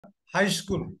High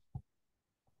school.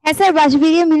 হ্যাঁ sir,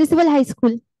 Bansberia municipal high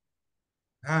school.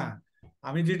 হ্যাঁ,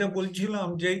 আমি যেটা বলছিলাম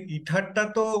যে ইথারটা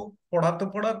তো পড়াতে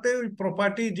পড়াতে ওই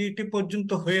প্রপার্টি জিটি পর্যন্ত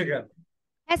হয়ে গেল।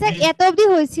 হ্যাঁ স্যার, বি- এত অবধি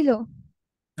হয়েছিল।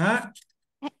 হ্যাঁ,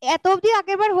 হ্যাঁ, এত অবধি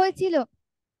আগেরবার হয়েছিল।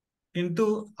 কিন্তু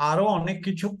আরো অনেক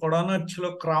কিছু পড়ানোর ছিল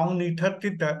ক্রাউন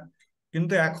ইথার্টিটা।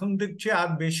 কিন্তু এখন দেখছি আর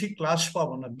বেশি ক্লাস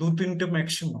পাবো না, দু তিনটে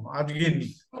ম্যাক্সিমাম আজকে নি,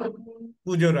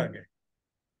 পুজোর আগে।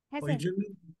 হ্যাঁ ওই স্যার। জন্য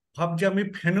ভাবছি আমি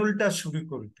ফেনুলটা শুরু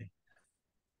করতে।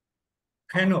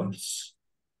 ফেনুলস,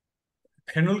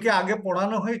 ফেনুলকে আগে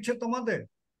পড়ানো হয়েছে তোমাদের?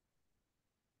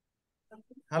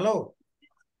 হ্যালো,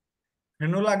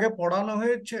 ফেনুল আগে পড়ানো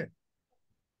হয়েছে?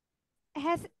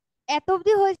 হ্যাঁ এত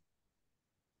অবধি হয়েছে।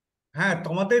 হ্যাঁ,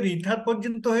 তোমাদের ইথার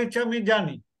পর্যন্ত হয়েছে আমি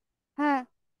জানি, হ্যাঁ।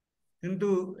 কিন্তু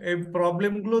এই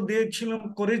প্রবলেম গুলো দিয়েছিলাম,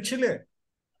 করেছিলে?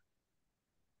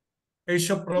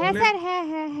 এইসব হ্যাঁ প্রবলেম স্যার, হ্যাঁ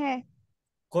হ্যাঁ হ্যাঁ।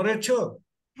 করেছো?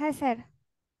 হ্যাঁ স্যার।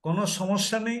 কোনো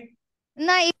সমস্যা নেই?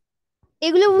 না,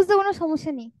 এগুলো বুঝতে কোনো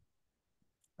সমস্যা নেই।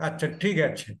 আচ্ছা, ঠিক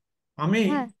আছে, আমি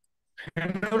হ্যাঁ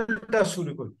ফেনুলটা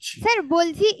শুরু করছি। স্যার,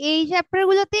 বলছি এই চ্যাপ্টার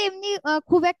গুলোতে এমনি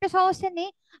খুব একটা সমস্যা নেই।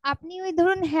 আপনি ওই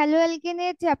ধরুন হ্যালো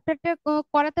অ্যালকেনের চ্যাপ্টারটা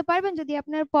করাতে পারবেন যদি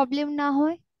আপনার প্রবলেম না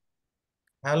হয়।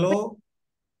 Hello, but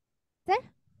sir.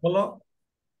 বলো।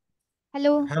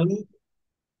 হ্যালো। হ্যালো,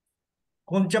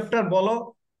 কোন চ্যাপ্টার বলো?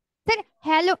 Sir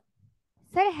hello.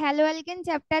 Sir hello alkane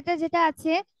চ্যাপ্টারটা যেটা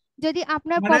আছে, যদি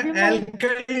আপনার মানে প্রবলেম না হয়।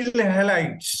 অ্যালকাইল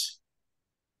হ্যালাইডস।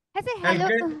 হ্যাঁ স্যার হ্যালো।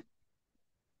 অ্যালকাইল,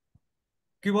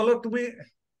 কি বলো তুমি?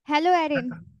 Hello Eren.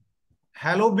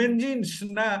 হ্যালোবেনজিনস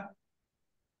না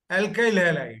অ্যালকাইল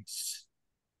হ্যালাইডস?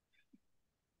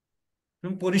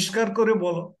 তুমি পরিষ্কার করে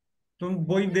বলো, তুমি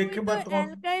বই স্যার ওই দেখে তো বা তোমার।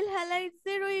 অ্যালকাইল হ্যালাইডস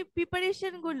এর ওই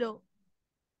প্রিপারেশন গুলো।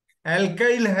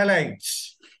 অ্যালকাইল হ্যালাইডস,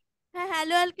 হ্যাঁ,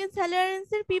 হ্যালো অ্যালকেন স্যালারেন্স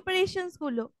এর প্রিপারেশনস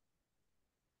গুলো।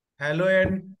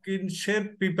 হ্যালোএনকিনসের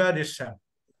প্রিপারেশন।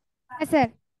 হ্যাঁ স্যার।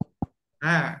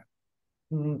 হ্যাঁ,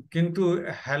 কিন্তু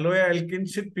হ্যালো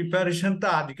অ্যালকিনসের প্রিপারেশনটা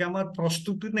আজকে আমার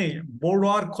প্রস্তুতি নেই। বোর্ড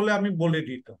ওয়ার্ক হলে আমি বলে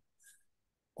দিতাম,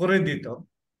 করে দিতাম।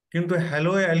 কিন্তু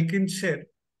হ্যালো অ্যালকিনসের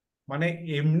মানে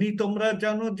এমনি তোমরা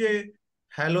জানো যে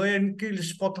হ্যালো অ্যালকিনস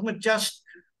প্রথমে জাস্ট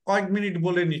কয়েক মিনিট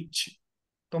বলে নিচ্ছি,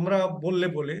 তোমরা বললে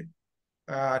বলে।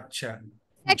 আচ্ছা,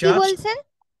 স্যার কি জাস্ট বলছেন?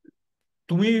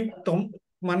 তুমি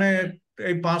মানে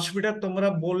এই 5 মিটার তোমরা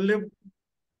বললে,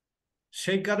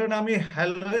 সেই কারণে আমি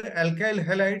হ্যালো অ্যালকাইল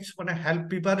হ্যালাইডস মানে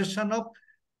প্রিপারেশন অফ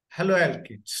হ্যালো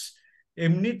অ্যালকিনস।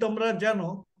 এমনি তোমরা জানো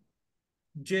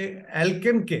যে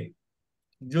অ্যালকেনকে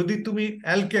যদি তুমি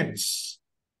অ্যালকেনস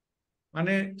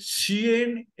মানে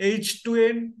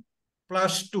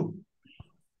CnH2n+2,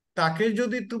 তাকে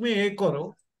যদি তুমি করো,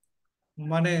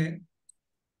 মানে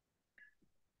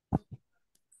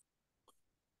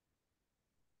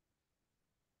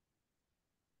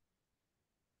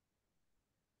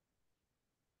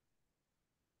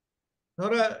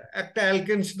ধরো একটা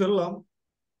অ্যালকেনস ধরলাম,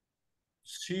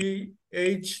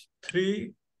 CH3,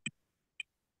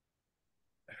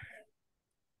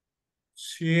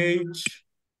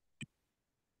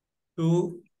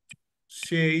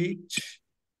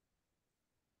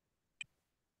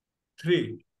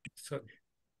 সরি,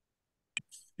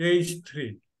 CH3।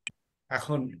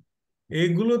 এখন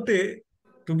এইগুলোতে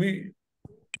তুমি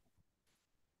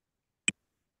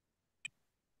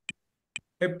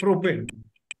প্রোপেন,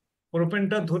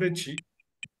 প্রোপেনটা ধরেছি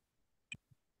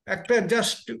একটা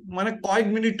জাস্ট মানে কয়েক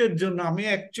মিনিটের জন্য। আমি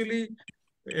অ্যাকচুয়ালি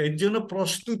এর জন্য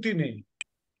প্রস্তুতি নেই,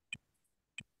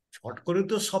 ছট করে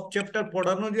তো সব চ্যাপ্টার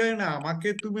পড়ানো যায় না। আমাকে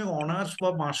তুমি অনার্স বা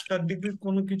মাস্টার ডিগ্রি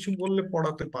কোনো কিছু বললে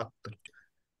পড়াতে পারতো,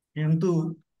 কিন্তু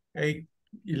এই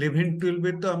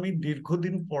 11-12 তো আমি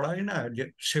দীর্ঘদিন পড়াই না, যে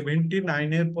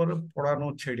 79-এর পর পড়ানো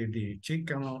ছেড়ে দিয়েছি।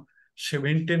 কেন,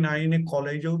 79-এ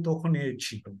কলেজেও তখন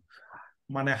ছিল,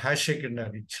 মানে হায়ার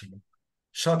সেকেন্ডারি ছিল।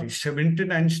 সরি,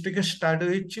 79 থেকে স্টার্ট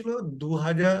হয়েছিল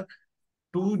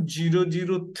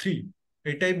 2003,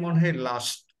 এটাই মনে হয়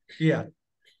লাস্ট ইয়ার।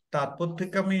 তারপর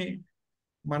থেকে আমি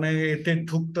মানে এতে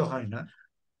ঢুকতে হয় না,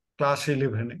 ক্লাস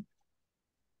 11-এ।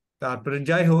 তারপরে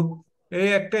যাই হোক, এই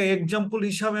একটা এক্সাম্পল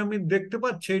হিসাবে আমি দেখতে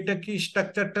পাচ্ছি এটা কি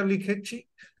স্ট্রাকচারটা লিখেছি,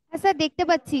 হ্যাঁ স্যার, দেখতে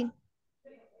পাচ্ছি।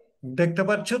 দেখতে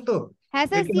পাচ্ছ তো? হ্যাঁ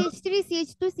স্যার, এটা, CH3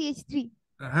 CH2 CH3।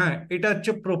 হ্যাঁ, এটা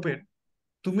হচ্ছে প্রোপেন।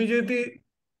 তুমি যদি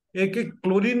একে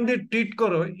ক্লোরিন দিয়ে ট্রিট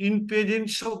করো in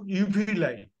presence of UV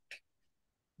light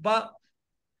বা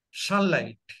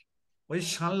সানলাইট, ওই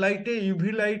সানলাইটে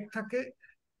ইউভি লাইট থাকে,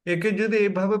 একে যদি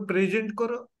এভাবে প্রেজেন্ট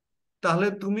করো, তাহলে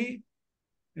তুমি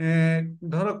আহ,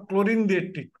 ধরো ক্লোরিন দিয়ে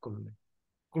ট্রিট করলে,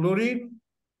 ক্লোরিন,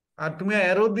 আর তুমি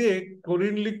অ্যারো দিয়ে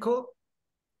ক্লোরিন লিখো,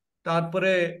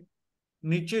 তারপরে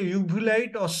নিচে ইউভি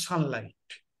লাইট ও সানলাইট,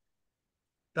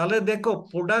 তাহলে দেখো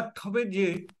প্রোডাক্ট হবে যে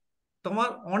তোমার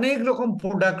অনেক রকম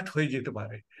প্রোডাক্ট হয়ে যেতে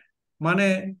পারে। মানে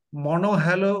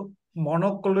মনোহ্যালো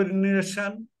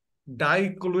মনোক্লোরিনেশন,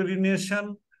 ডাইক্লোরিনেশন,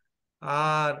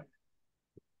 আর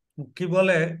কি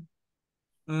বলে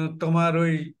তোমার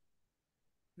ওই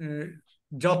আহ,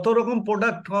 যত রকম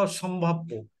প্রোডাক্ট হওয়া সম্ভাব্য।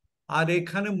 আর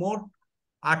এখানে মোট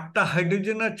 8টা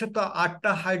হাইড্রোজেন আছে, তো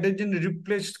 8টা হাইড্রোজেন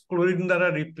রিপ্লেস ক্লোরিন দ্বারা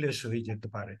রিপ্লেস হয়ে যেতে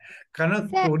পারে। কারণ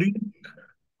স্যার ক্লোরিন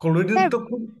ক্লোরিন স্যার তো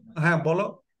খুব, হ্যাঁ বলো।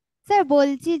 স্যার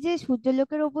বলছি যে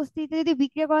সূর্যালোকের উপস্থিতিতে যদি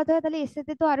বিক্রিয়া করাতে হয় তাহলে এর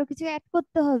সাথে তো আরো কিছু অ্যাড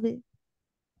করতে হবে।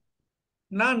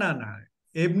 না না না,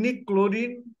 এমনি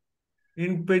chlorine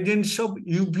in presence of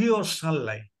UV O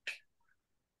Sunlight.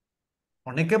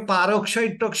 অনেকে পার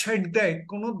অক্সাইড টক্সাইড দেয়,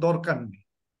 কোনো দরকার নেই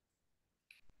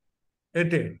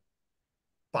এতে।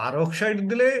 পার অক্সাইড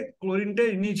দিলে ক্লোরিনটা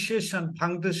ইনিশিয়েশন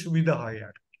ভাঙতে সুবিধা হয়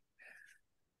আর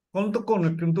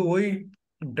কিন্তু ওই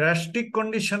ড্রাস্টিক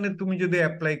কন্ডিশনে তুমি যদি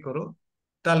অ্যাপ্লাই করো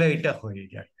তাহলে এটা হয়ে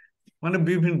যায়, মানে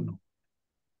বিভিন্ন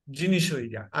জিনিস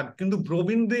হয়ে যায়। আর কিন্তু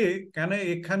ব্রোমিন দিয়ে কেন,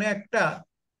 এখানে একটা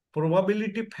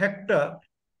প্রবাবিলিটি ফ্যাক্টর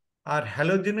আর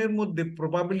হ্যালোজেনের মধ্যে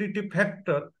probability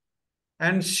factor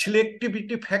and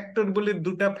selectivity factor বলে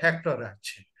দুটা ফ্যাক্টর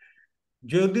আছে।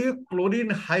 যদিও ক্লোরিন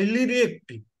হাইলি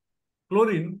রিয়েক্টিভ,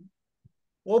 ক্লোরিন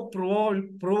ও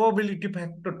প্রবাবিলিটি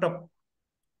ফ্যাক্টরটা,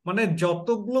 মানে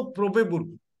যতগুলো প্রবেবল,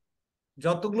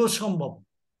 যতগুলো সম্ভব,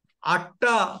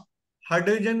 8টা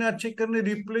হাইড্রোজেন আছে এখানে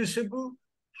রিপ্লেসেবল,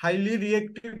 হাইলি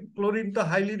রিয়েক্টিভ। ক্লোরিন তো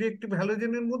হাইলি রিয়েক্টিভ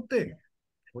হ্যালোজেনের মধ্যে,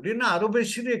 ফ্লোরিন আরো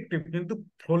বেশি রিয়েক্টিভ, কিন্তু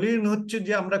ফ্লোরিন হচ্ছে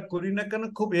যে আমরা করি না কেন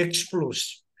খুব এক্সপ্লোস,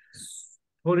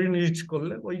 ফ্লোরিন ইউজ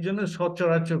করলে ওই জন্য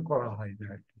সচরাচর করা হয় না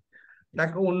আর কি,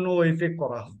 তাকে অন্য ওয়েতে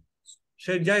করা হয়।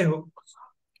 সে যাই হোক,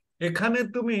 এখানে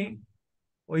তুমি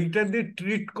ওইটা দিয়ে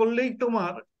ট্রিট করলেই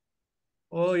তোমার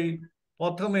ওই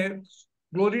প্রথমে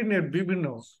ক্লোরিনের বিভিন্ন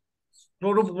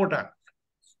ক্লোরো প্রোডাক্ট,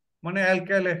 মানে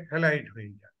অ্যালকাইল হ্যালাইড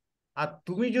হয়ে যায়। আর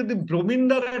তুমি যদি ব্রোমিন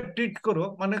দ্বারা ট্রিট করো,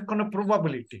 মানে কোনো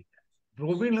প্রবাবিলিটি,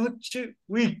 ব্রোমিন হচ্ছে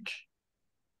উইক,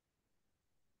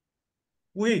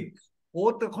 উইক। ও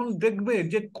তখন দেখবে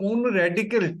যে কোন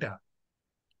র্যাডিকেলটা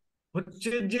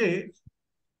হচ্ছে যে,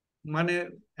 মানে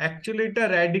অ্যাকচুয়ালি এটা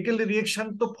র্যাডিক্যাল রিয়েকশন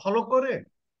তো ফলো করে।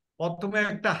 প্রথমে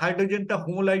একটা হাইড্রোজেনটা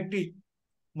হোমোলাইটিক,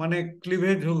 মানে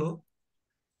ক্লিভেজ হলো।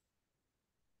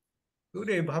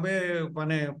 এভাবে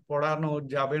মানে পড়ানো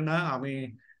যাবে না, আমি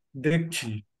দেখছি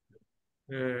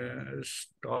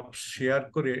স্টপ শেয়ার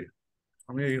করে।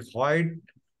 আমি এই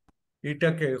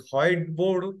এটাকে হোয়াইট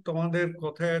বোর্ড তোমাদের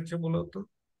কোথায় আছে বলো তো?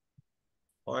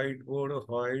 হোয়াইট বোর্ড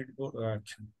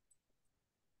আছে।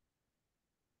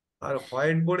 আর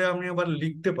হোয়াইট বোর্ডে আমি আবার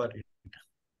লিখতে পারি,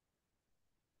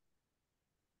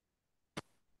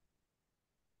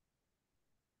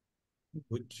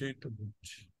 বুঝছেই তো,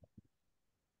 বুঝছি।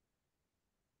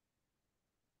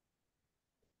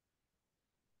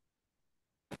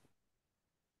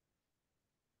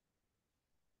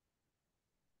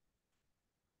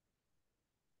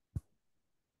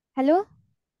 হ্যালো।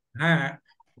 হ্যাঁ, হ্যাঁ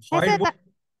হোয়াইট স্যার, বোর্ড।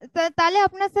 তাহলে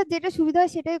আপনার স্যার যেটা সুবিধা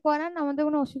হয় সেটাই করান, আমাদের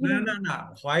কোনো না অসুবিধা না নেই। না,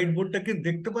 হোয়াইট বোর্ডটা কি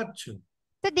দেখতে পাচ্ছ?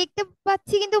 তো দেখতে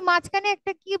পাচ্ছি কিন্তু মাঝখানে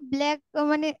একটা কি ব্ল্যাক,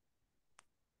 মানে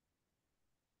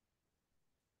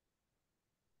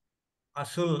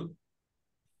আসল,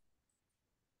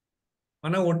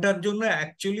 মানে ওটার জন্য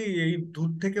অ্যাকচুয়ালি এই দূর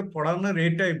থেকে পড়ানোর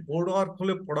এটাই বোর্ড ওয়ার্ক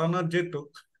হলে পড়ানো যেত।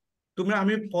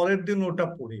 আমি পরের দিন ওটা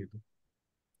পড়িয়ে দেবো।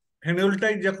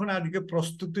 ফেনুলটাই যখন আজকে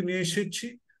প্রস্তুতি নিয়ে এসেছি,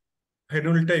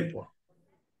 ফেনুলটাই পড়,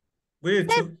 বুঝেছো?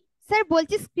 স্যার, স্যার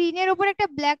বলছি স্ক্রিনের উপর একটা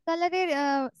ব্ল্যাক কালারের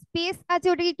স্পেস আছে,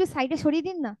 ওটাকে একটু সাইডে সরিয়ে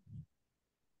দিন না।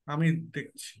 আমি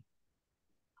দেখছি।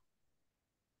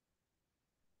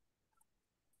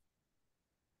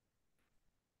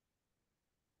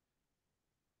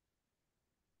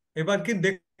 এবার কি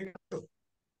দেখো?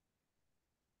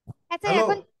 হ্যাঁ স্যার হ্যালো,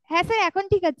 এখন, হ্যাঁ স্যার এখন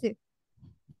ঠিক আছে।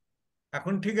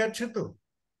 এখন ঠিক আছে তো?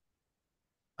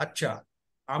 আচ্ছা,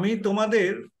 আমি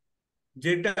তোমাদের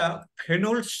যেটা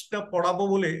ফেনলসটা পড়াবো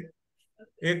বলে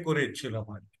করেছিলাম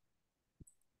আর কি।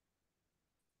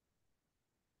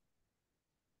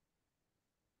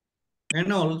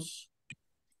 ফেনলস,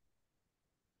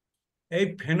 এই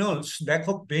ফেনলস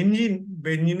দেখো,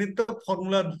 বেঞ্জিনের তো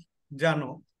ফর্মুলা জানো,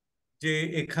 যে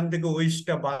এখান থেকে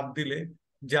ওইসটা বাদ দিলে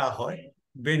যা হয়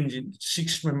বেঞ্জিন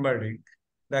 6 মেম্বার রিং।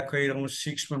 দেখো এরকম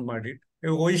 6 মেম্বার রিং,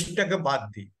 এই ওইসটাকে বাদ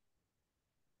দিই,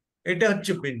 এটা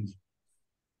হচ্ছে বেঞ্জিন।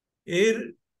 এর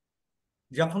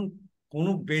যখন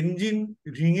কোনো বেঞ্জিন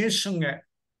রিং এর সঙ্গে,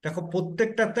 দেখো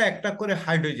প্রত্যেকটাতে একটা করে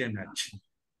হাইড্রোজেন আছে,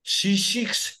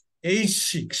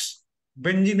 C6H6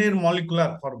 বেঞ্জিনের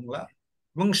মলিকুলার ফর্মুলা,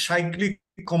 এবং সাইক্লিক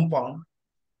কম্পাউন্ড,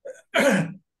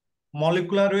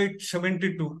 মলিকুলার ওয়েট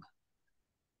 72,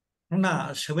 না,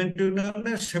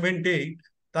 79 78।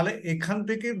 তাহলে এখান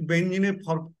থেকে বেঞ্জিনের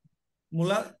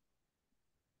ফর্মুলা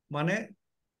মানে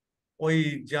ওই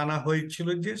জানা হয়েছিল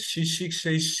যে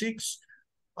C6H6।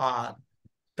 আর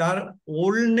তার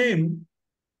ওল্ড নেম,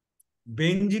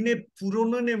 বেঞ্জিনের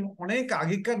পুরনো নেম অনেক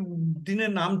আগেকার দিনে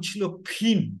নাম ছিল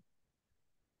ফিন।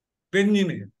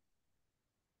 বেঞ্জিনের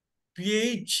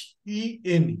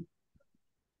PHEN,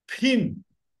 ফিন।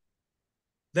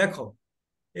 দেখো,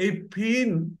 এই ফিন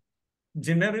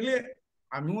জেনারেলি,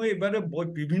 আমিও এবারে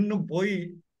বিভিন্ন বই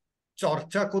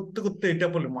চর্চা করতে করতে এটা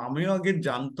বললাম, আমিও আগে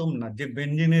জানতাম না যে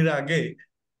বেঞ্জিনের আগে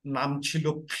নাম ছিল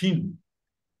ফিন,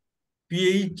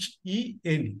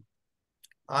 PHEN।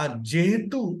 আর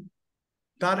যেহেতু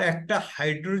তার একটা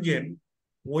হাইড্রোজেন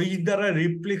ওই দ্বারা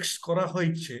রিপ্লেক্স করা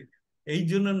হয়েছে, এই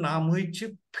জন্য নাম হয়েছে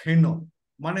ফেনল।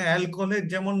 মানে অ্যালকোহলের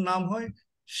যেমন নাম হয়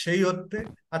সেই অর্থে।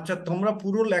 আচ্ছা, তোমরা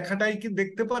পুরো লেখাটাই কি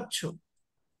দেখতে পাচ্ছ?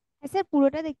 হ্যাঁ স্যার,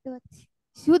 পুরোটা দেখতে পাচ্ছি,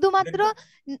 শুধুমাত্র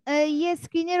দেখতে,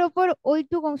 স্ক্রিনের ওপর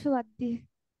ওইটুকু অংশ বাদ দিয়ে।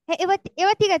 হ্যাঁ, এবার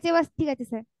এবার ঠিক আছে, এবার ঠিক আছে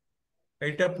স্যার।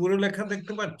 এটা পুরো লেখা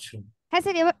দেখতে পাচ্ছ? হ্যাঁ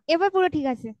স্যার, এবার এবার পুরো ঠিক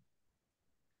আছে।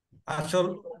 আসল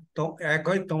তো এক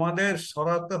হয় তোমাদের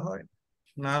সরাতে হয়,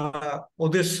 না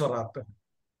ওদের সরাতে হয়,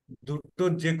 দুটো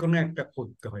যে কোনো একটা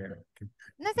করতে হয় আর কি।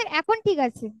 না স্যার, এখন ঠিক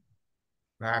আছে।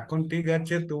 এখন ঠিক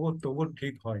আছে, তবু তবু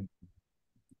ঠিক হয়।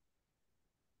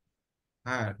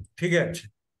 হ্যাঁ, ঠিক আছে,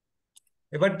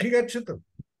 এবার ঠিক আছে তো।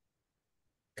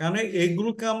 কারণ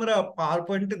এইগুলোকে আমরা পাওয়ার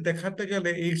পয়েন্টে দেখাতে গেলে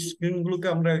এই স্ক্রিনগুলোকে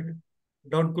আমরা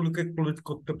ডটগুলোকে ক্লোজ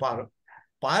করতে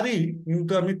পারি,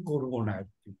 কিন্তু আমি করব না আর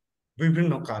কি,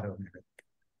 বিভিন্ন কারণে।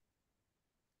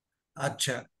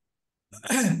 আচ্ছা,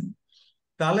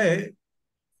 তাহলে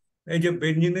এই যে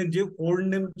বেঞ্জিনের যে ওল্ড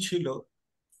নেম ছিল,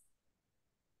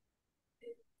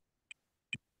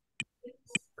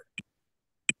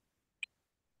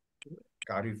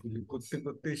 কারিগুলি করতে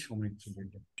করতেই সময় চলে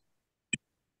যায়।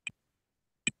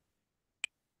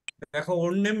 দেখো,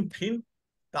 ওল্ড নেম ফিন,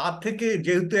 তার থেকে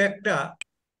যেহেতু একটা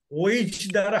ওইচ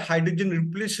দ্বারা হাইড্রোজেন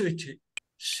রিপ্লেস হয়েছে,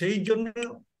 সেই জন্য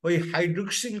ওই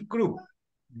হাইড্রোক্সিল গ্রুপ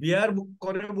বিয়ার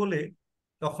করে বলে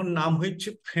তখন নাম হয়েছে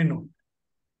ফেনল।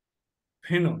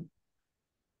 ফেনল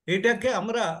এটাকে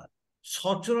আমরা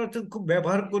সচরাচর খুব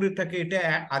ব্যবহার করে থাকি। এটা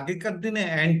আগেকার দিনে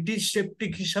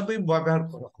অ্যান্টিসেপটিক হিসাবে ব্যবহার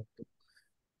করা হতো,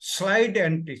 স্লাইড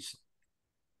অ্যান্টিসেপ্টিক,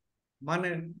 মানে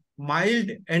মাইল্ড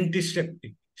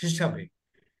অ্যান্টিসেপটিক হিসাবে।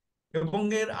 এবং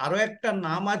এর আরো একটা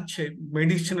নাম আছে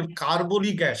মেডিসিনাল,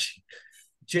 কার্বলিক অ্যাসিড,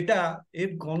 যেটা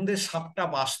এর গন্ধে সাপটা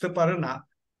বাঁচতে পারে না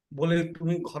বলে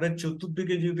তুমি ঘরের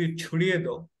চতুর্দিকে যদি ছড়িয়ে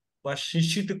দাও বা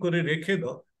শিশিতে করে রেখে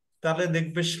দাও, তাহলে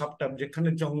দেখবে সাপটা, যেখানে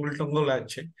জঙ্গল টঙ্গল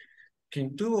আছে,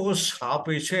 কিন্তু ও সাপ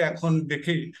এসে এখন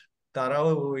দেখি তারাও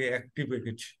ওই অ্যাক্টিভ হয়ে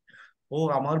গেছে। ও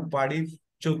আমার বাড়ির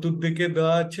চতুর্দিকে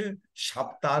দেওয়া আছে, সাপ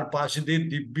তার পাশ দিয়ে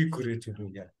দিব্যি করে চলে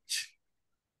যাচ্ছে।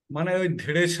 মানে ওই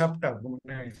ধেড়ে সাপটা,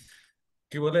 মানে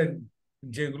কি বলে,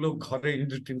 যেগুলো ঘরে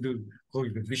ইঁদুর টিন্দুর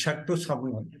করবে, বিষাক্ত সাপ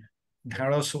নয়,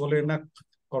 ঢেঁড়স বলে না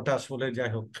কটাস বলে,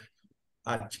 যাই হোক।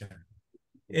 আচ্ছা,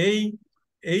 এই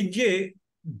এই যে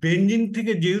বেঞ্জিন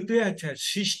থেকে যেহেতু আছে,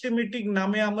 সিস্টেমেটিক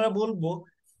নামে আমরা বলবো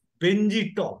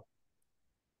বেঞ্জিটল।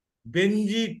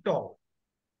 বেঞ্জিটল,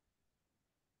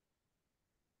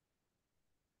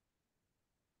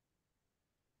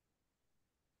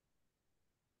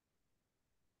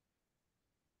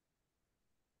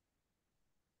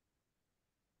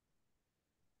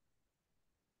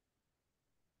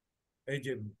 এই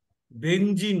যে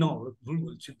বেঞ্জিনল, ভুল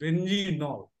বলছি,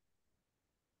 বেঞ্জিনল,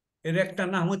 এর একটা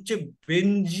নাম হচ্ছে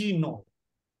বেঞ্জিনল।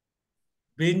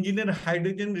 বেঞ্জিনের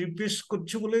হাইড্রোজেন রিপ্লেস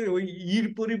করছে বলে ওই ইর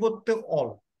পরিবর্তে অল।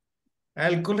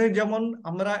 অ্যালকোহলে যেমন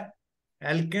আমরা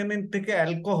অ্যালকেনের থেকে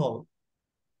অ্যালকোহল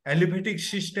অ্যালিফেটিক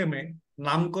সিস্টেমে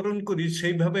নামকরণ করি,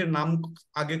 সেইভাবে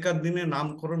আগেকার দিনে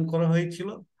নামকরণ করা হয়েছিল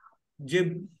যে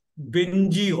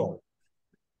বেঞ্জিয়ল,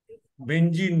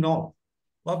 বেঞ্জিনল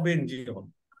বা বেঞ্জিয়ল।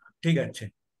 ঠিক আছে,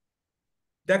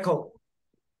 দেখো,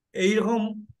 এইরকম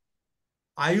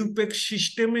আইউপেক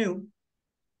সিস্টেমেও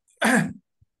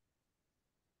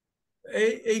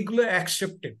এইগুলো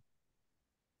অ্যাকসেপ্টেড,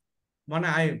 মানে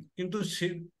কিন্তু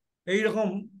এইরকম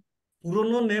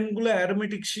পুরোনো নেমগুলো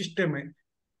অ্যারোমেটিক সিস্টেমে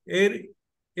এর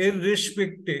এর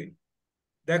রেসপেক্টে,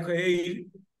 দেখো এই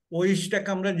ওইসটাকে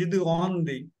আমরা যদি অন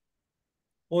দিই,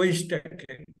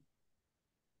 ওইসটাকে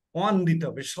অন দিতে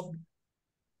হবে সব।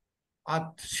 আর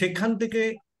সেখান থেকে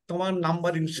তোমার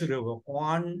নাম্বারিং শুরু হবে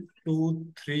 1 2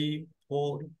 3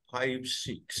 4 5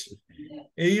 6।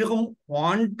 এইরকম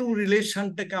 1 2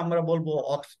 রিলেশনটাকে আমরা বলবো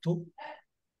অর্থ,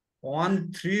 1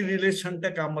 3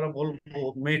 রিলেশনটাকে আমরা বলবো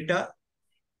মেটা,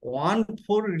 1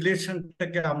 4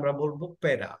 রিলেশনটাকে আমরা বলবো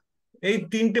প্যারা। এই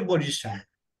তিনটে পজিশন।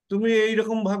 তুমি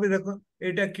এইরকম ভাবে দেখো,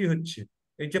 এটা কি হচ্ছে,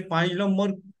 এই যে 5 নম্বর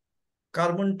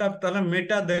কার্বনটা তাহলে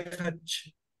মেটা দেখাচ্ছে,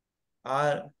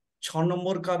 আর 6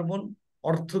 নম্বর কার্বন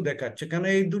অর্থ দেখাচ্ছে, কেন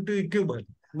এই দুটো ইকুইভ্যালেন্ট,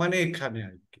 মানে এখানে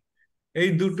আর কি এই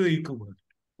দুটো ইকুইভ্যালেন্ট,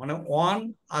 মানে 1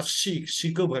 আর 6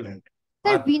 ইকুইভ্যালেন্ট।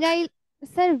 স্যার আর ভিনাইল,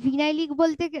 স্যার ভিনাইলিক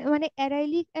বলতে মানে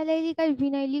অ্যারাইলিক অ্যালাইলিক আর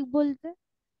ভিনাইলিক বলতে?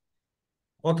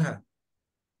 কথা,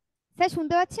 স্যার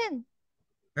শুনতে পাচ্ছেন?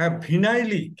 হ্যাঁ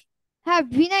ভিনাইলিক, হ্যাঁ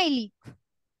ভিনাইলিক।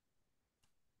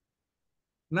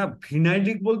 না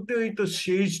ভিনাইলিক বলতে ওই তো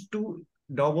CH2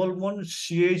 double bond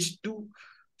CH2,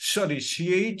 sorry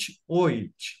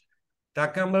CHOH,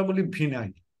 তাকে আমরা বলি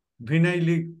ভিনাইল,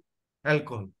 ভিনাইলিক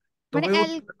অ্যালকোহল। মানে তবে ও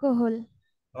অ্যালকোহল।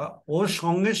 ওর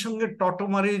সঙ্গে সঙ্গে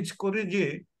টটোমারেজ করে যে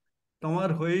তোমার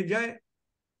হয়ে যায়,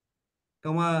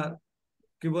 তোমার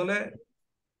কি বলে,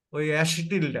 ওই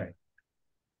অ্যাসিটিল ডাই।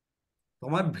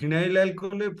 তোমার ভিনাইল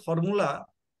অ্যালকোহলের ফর্মুলা,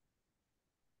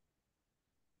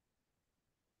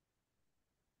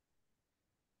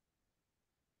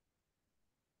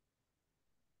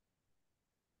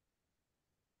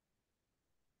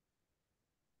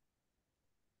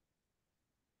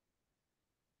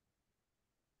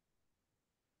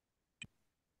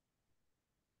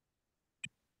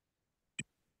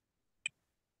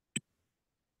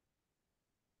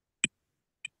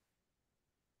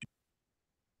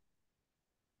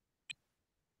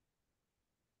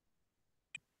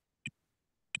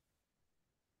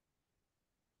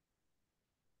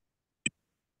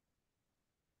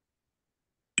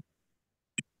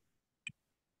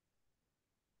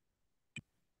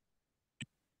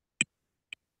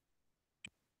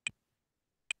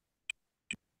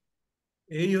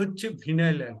 এই হচ্ছে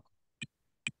ভিনাইল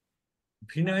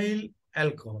ভিনাইল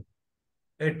অ্যালকোহল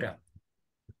এটা।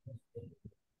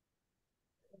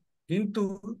 কিন্তু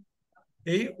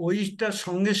এই ওইটার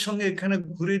সঙ্গে সঙ্গে এখানে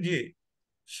ঘুরে গিয়ে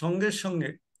সঙ্গে সঙ্গে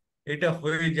এটা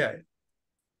হয়ে যায়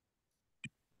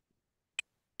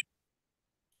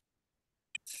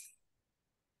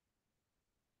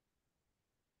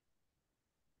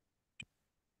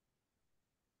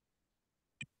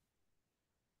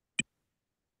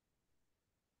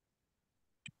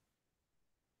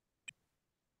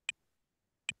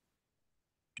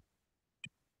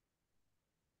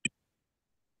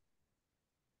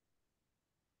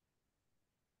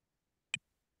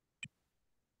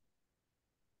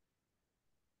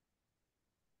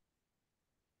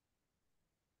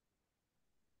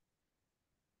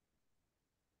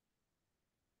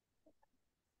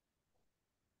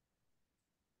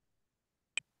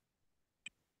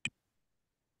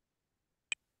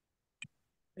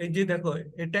এই যে দেখো,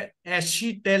 এটা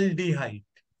অ্যাসিটালডিহাইড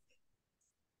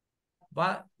বা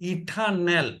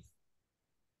ইথানেল,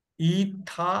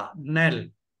 ইথানেল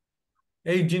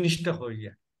এই জিনিসটা হয়ে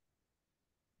যায়।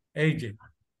 এই যে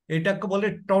এটাকে বলে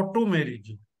টটোমেরিজ,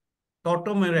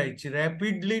 টটোমেরাইজ,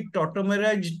 র্যাপিডলি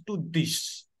টটোমেরাইজ টু দিস।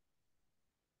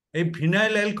 এই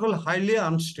ভিনাইল অ্যালকোহল হাইলি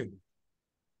আনস্টেবল,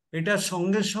 এটা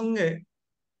সঙ্গে সঙ্গে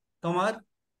তোমার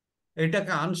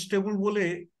এটাকে আনস্টেবল বলে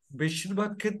বেশিরভাগ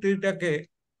ক্ষেত্রে এটাকে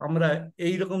আমরা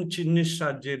এইরকম চিহ্নের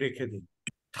সাহায্যে রেখে দিই,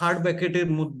 থার্ড ব্র্যাকেটের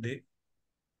মধ্যে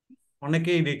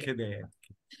অনেকেই রেখে দেয় আর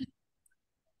কি।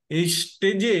 এই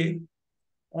স্টেজে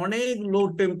অনেক লো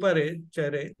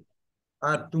টেম্পারেচারে,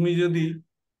 আর তুমি যদি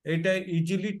এটা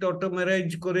ইজিলি টটোমেরাইজ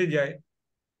করে যায়,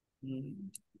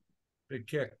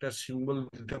 দেখি একটা সিম্বল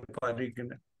দিতে পারি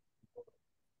কিনা।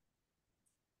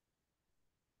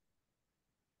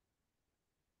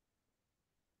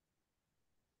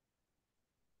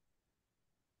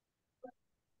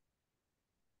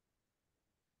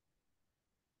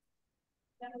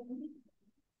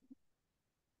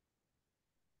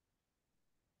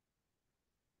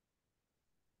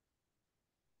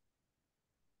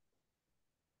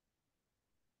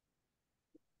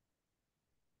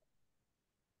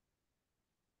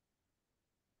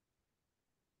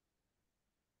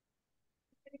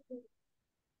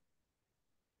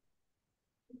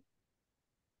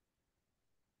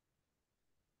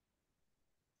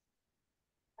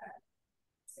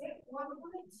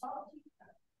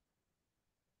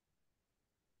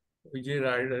 ওই যে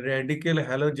র্যাডিক্যাল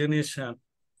হ্যালোজেনেশন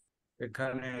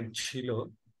এখানে ছিল,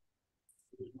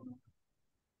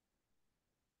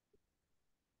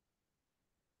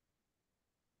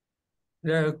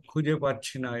 যাই হোক, খুঁজে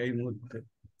পাচ্ছি না এই মুহূর্তে।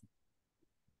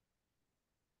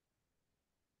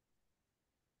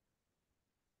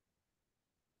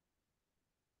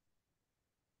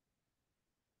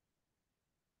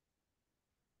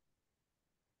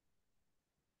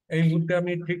 এই মুহূর্তে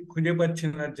আমি ঠিক খুঁজে পাচ্ছি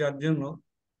না, যার জন্য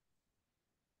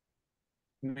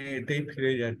আমি এটাই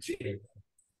ফিরে যাচ্ছি,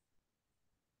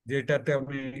 যেটাতে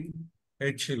আমি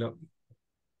এই ছিল।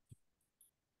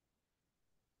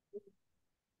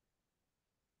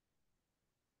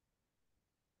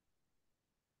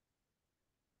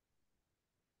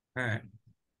 হ্যাঁ,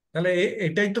 তাহলে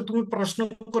এটাই তো তুমি প্রশ্ন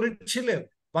করেছিলে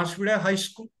বাঁশবেড়া হাই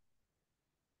স্কুল।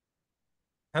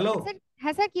 হ্যালো, হ্যাঁ স্যার,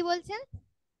 হ্যাঁ স্যার, কি বলছেন?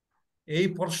 এই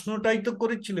প্রশ্নটাই তো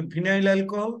করেছিলে, ভিনাইল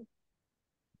অ্যালকোহল।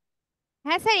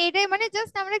 হ্যাঁ স্যার, এটাই মানে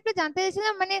জাস্ট আমরা একটু জানতে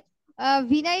চাইছিলাম, মানে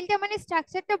ভিনাইলটা মানে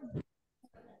স্ট্রাকচারটা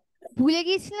ভুলে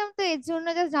গিয়েছিলাম, তো এর জন্য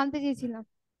জাস্ট জানতে চেয়েছিলাম।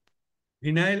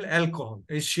 ভিনাইল অ্যালকোহল,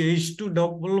 এই CH two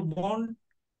double bond,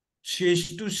 CH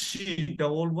two C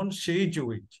double bond, CH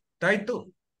OH, তাই তো?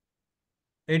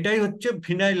 এটাই হচ্ছে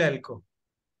ভিনাইল অ্যালকোহল।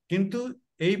 কিন্তু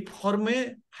এই ফর্মে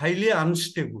হাইলি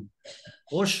আনস্টেবল।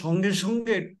 ওর সঙ্গে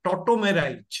সঙ্গে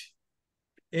টটোমেরাইজ,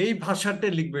 এই ভাষাতে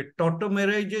লিখবে,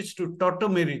 টটোমেরাইজেস টু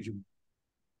টটোমেরিজম।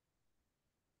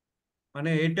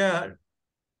 মানে এটা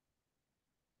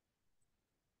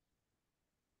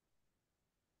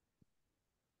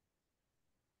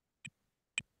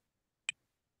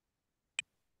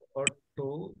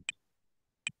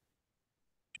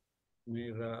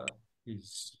টটোমেরাইজ,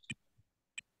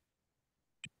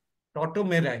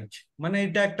 টটোমেরাইজ মানে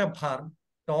এটা একটা ভার্ব।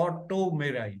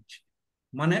 টটোমেরাইজ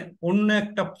মানে অন্য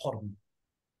একটা ফর্ম,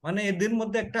 মানে এদের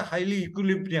মধ্যে একটা হাইলি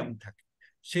ইকুইলিব্রিয়াম থাকে।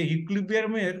 সেই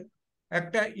ইকুইলিব্রিয়ামের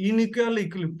একটা ইনইকুয়াল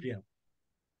ইকুইলিব্রিয়াম,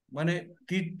 মানে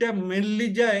তীরটা মেনলি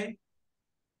যায়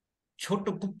ছোট,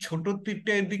 খুব ছোট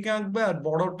তীরটা এদিকে আঁকবে, আর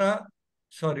বড়টা,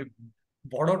 সরি,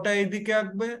 বড়টা এদিকে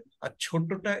আঁকবে, আর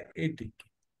ছোটটা এদিকে,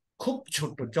 খুব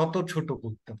ছোট, যত ছোট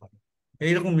করতে পারে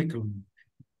এইরকম ইকুইলিব্রিয়াম,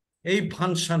 এই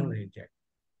ফাংশন হয়ে যায়।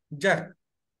 যাক,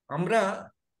 আমরা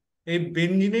এই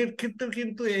বেঞ্জিনের ক্ষেত্রে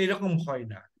কিন্তু এইরকম হয়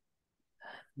না।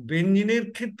 বেঞ্জিনের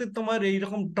ক্ষেত্রে তোমার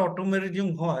এইরকম টটোমেরিজম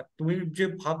হয়, তুমি যে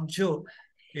ভাবছো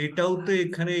এটাও তো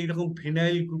এখানে এইরকম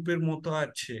ফিনাইল গ্রুপের মতো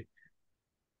আছে,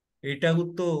 এটাও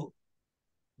তো,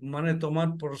 মানে তোমার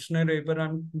প্রশ্নের এবার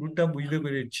আমি পুরোটা বুঝতে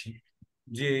পেরেছি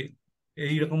যে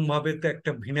এইরকম ভাবে তো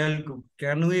একটা ভিনাইল গ্রুপ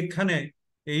কেন এখানে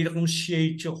এইরকম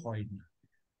সিএইচ হয় না।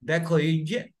 দেখো, এই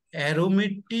যে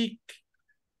অ্যারোমেটিক,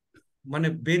 মানে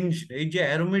বেঞ্জ, এই যে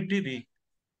অ্যারোমেটিক,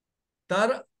 তার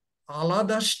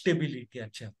আলাদা স্টেবিলিটি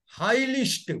আছে, হাইলি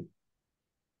স্টেবল।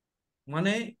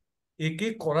 মানে একে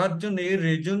করার জন্য এই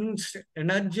রেজোনেন্স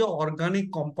এনার্জি অর্গানিক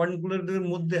কম্পাউন্ড গুলোর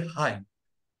মধ্যে হাই,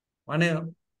 মানে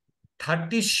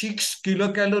 36 কিলো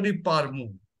ক্যালোরি পার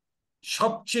মোল,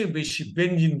 সবচেয়ে বেশি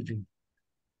বেঞ্জিন রিং।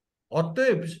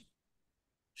 অতএব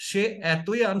সে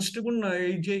এতই আনস্টেবল না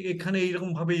এই যে এখানে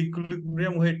এইরকম ভাবে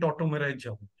ইকুইলিব্রিয়াম হয়ে টটোমেরাইজ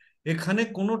হবে। এখানে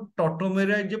কোনো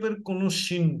টটোমেরাইজের কোনো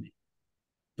সিন নেই,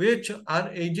 বুঝেছো? আর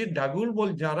এই যে ডাগুল বল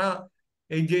যারা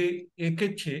এই যে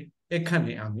এঁকেছে,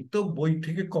 এখানে আমি তো বই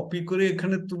থেকে কপি করে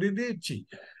এখানে তুলে দিয়েছি,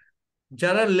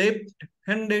 যারা লেফট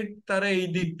হ্যান্ডেড তারা এই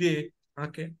দিক দিয়ে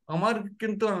আঁকে। আমার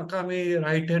কিন্তু আঁকা, আমি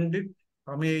রাইট হ্যান্ডেড,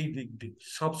 আমি এই দিক দিয়ে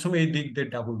সবসময় এই দিক দিয়ে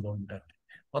ডাবল বন্ডটা।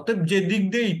 অতএব যে দিক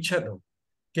দিয়ে ইচ্ছা দাও,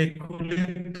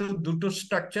 কেকুলের তো দুটো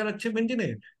স্ট্রাকচার আছে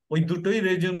বেঞ্জিনের, ওই দুটোই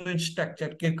রেজোনেন্স স্ট্রাকচার।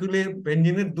 কেকুলে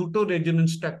বেঞ্জিনের দুটো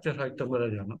রেজোনেন্স স্ট্রাকচার হয়তো তোমরা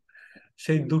জানো,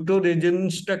 সেই দুটো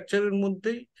রেজোনেন্স স্ট্রাকচারের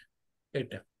মধ্যেই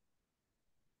এটা,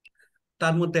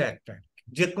 তার মধ্যে একটা,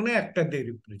 যে কোনো একটা দিয়ে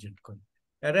রিপ্রেজেন্ট করে।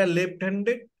 এরা লেফট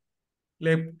হ্যান্ডেড,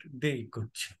 লেফট দিয়েই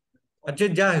করছে। আচ্ছা,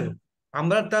 যাই হোক,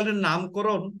 আমরা তাহলে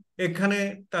নামকরণ এখানে,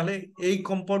 তাহলে এই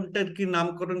কম্পাউন্ডের কি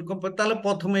নামকরণ করবো? তাহলে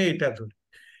প্রথমে এটা ধরি,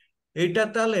 এটা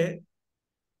তাহলে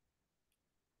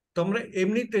তোমরা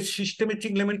এমনিতে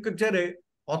সিস্টেমেটিক লেমেনচারে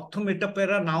অর্থ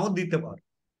মেটাপেরা নাও দিতে পারো।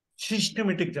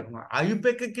 সিস্টেমেটিক যখন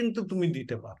আইউপেকে কিন্তু তুমি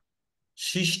দিতে পারো।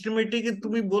 সিস্টেমেটিকে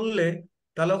তুমি বললে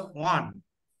তাহলে ওয়ান,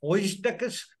 ওইজটাকে,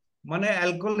 মানে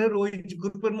অ্যালকোহলের ওইজ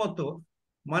গ্রুপের মতো,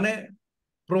 মানে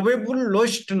প্রবেবল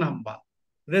লোয়েস্ট নাম্বার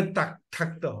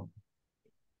থাকতে হবে,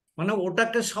 মানে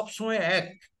ওটাকে সবসময় এক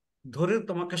ধরে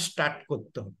তোমাকে স্টার্ট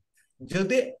করতে হবে।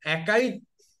 যদি একাই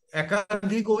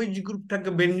একাধিক ওইজ গ্রুপ থাকে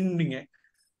বেন্ডিং এ,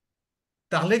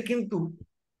 তাহলে কিন্তু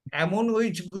এমন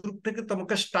ওইজ গ্রুপ থেকে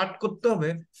তোমাকে স্টার্ট করতে হবে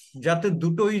যাতে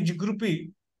দুটো ওইজ গ্রুপই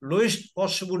লোয়েস্ট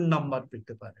পসিবল নাম্বার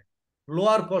পেতে পারে,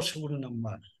 লোয়ার পসিবল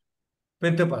নাম্বার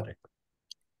পেতে পারে।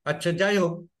 আচ্ছা, যাই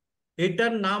হোক,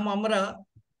 এটার নাম আমরা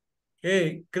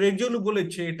ক্রেজল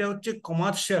বলেছে, এটা হচ্ছে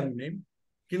কমার্শিয়াল নেম,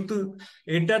 কিন্তু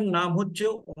এটার নাম হচ্ছে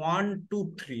 1 2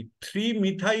 3, 3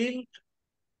 methyl,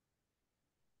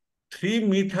 3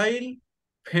 methyl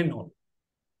phenol,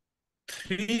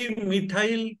 3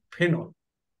 methyl phenol,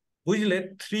 বুঝলে?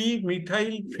 3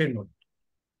 মিথাইল ফেনল,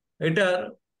 এটার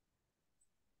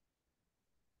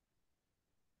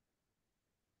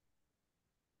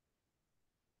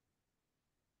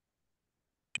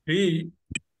থ্রি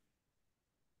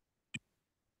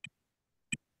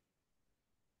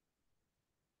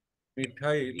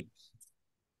মিথাইল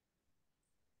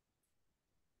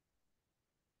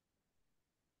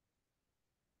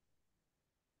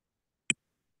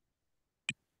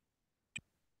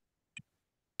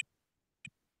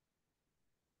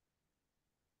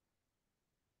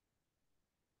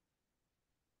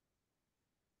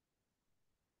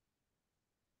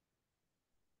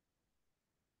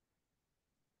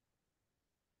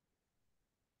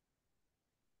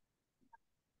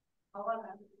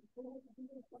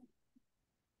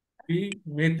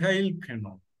মেথাইল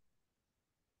ফেনল,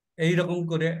 এইরকম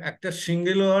করে একটা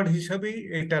সিঙ্গেল ওয়ার্ড হিসাবেই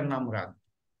এটার নাম রাখ।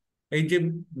 এই যে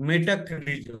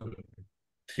মেটাক্রিজল,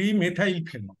 3 মেথাইল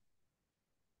ফেনল।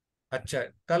 আচ্ছা,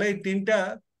 তাহলে এই তিনটা,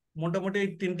 মোটামুটি এই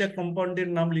তিনটা কম্পাউন্ডের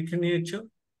নাম লিখে নিয়েছো।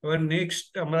 এবার নেক্সট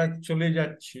আমরা চলে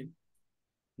যাচ্ছি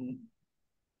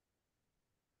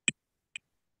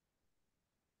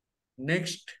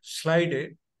নেক্সট স্লাইডে।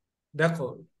 দেখো,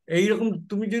 এইরকম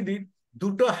তুমি যদি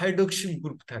দুটো হাইড্রোক্সিল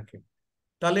গ্রুপ থাকে,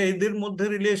 তাহলে এদের মধ্যে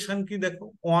রিলেশন কি দেখো,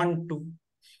 1 2।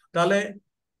 তাহলে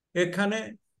এখানে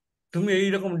তুমি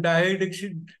এইরকম ডাইহাইড্রোক্সি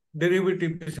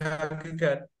ডেরিভেটিভ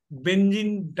বেনজিন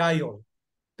ডাইল,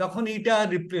 তখন এটা আর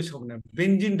রিপ্লেস হবে না,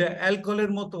 বেনজিন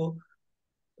অ্যালকোহলের মতো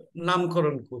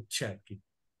নামকরণ করছে আর কি।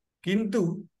 কিন্তু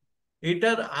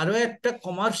এটার আরো একটা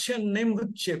কমার্শিয়াল নেম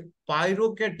হচ্ছে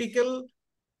পাইরোক্যাটিক্যাল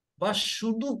বা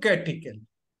শুধু ক্যাটিক্যাল।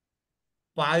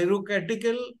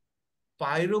 পাইরোক্যাটিক্যাল,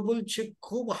 পাইরো বলছে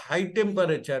খুব হাই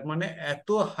টেম্পারেচার, মানে এত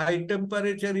হাই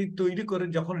টেম্পারেচারই তৈরি করে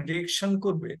যখন রিয়েকশন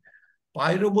করবে।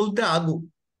 পাইরো বলতে আগুন,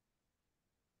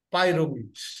 পাইরো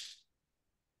মিনস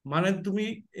মানে তুমি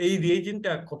এই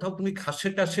রিয়েজেন্টটা কোথাও তুমি খাসে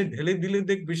টাসে ঢেলে দিলে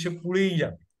দেখবে সে পুড়েই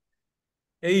যাবে,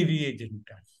 এই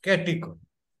রিয়েজেন্টটা ক্যাটিকল।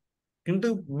 কিন্তু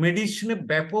মেডিসিনে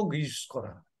ব্যাপক ইউজ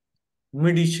করা,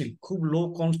 মেডিসিন খুব লো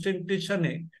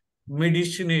কনসেন্ট্রেশনে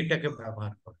মেডিসিনে এটাকে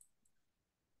ব্যবহার করে।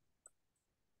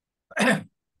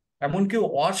 এমনকি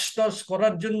ওয়াশ টাশ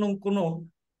করার জন্য কোনো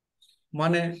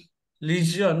মানে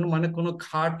লিজন, মানে কোনো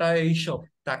খাটা এইসব,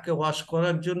 তাকে ওয়াশ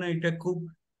করার জন্য এটা খুব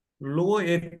লো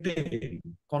এতে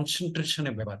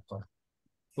কনসেন্ট্রেশনে ব্যবহার করা,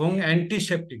 এবং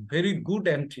অ্যান্টিসেপটিক, ভেরি গুড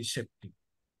অ্যান্টিসেপটিক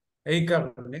এই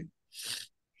কারণে।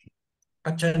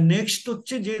 আচ্ছা, নেক্সট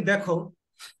হচ্ছে যে দেখো,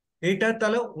 এটা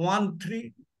তাহলে 1 3,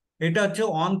 এটা হচ্ছে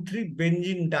 1 3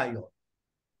 বেনজিন ডাইল,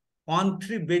 1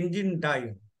 3 বেনজিন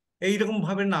ডাইল এইরকম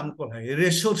ভাবে নাম করা হয়,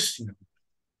 রেসোর্সিন।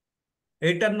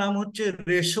 এটার নাম হচ্ছে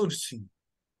রেসোর্সিন।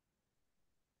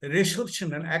 রেসোর্সিন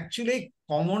অ্যাকচুয়ালি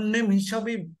কমন নেম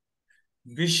হিসাবে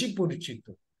বেশি পরিচিত।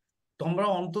 তোমরা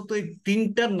অন্তত এই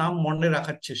তিনটার নাম মনে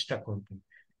রাখার চেষ্টা করবে।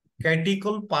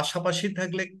 ক্যাটিকল পাশাপাশি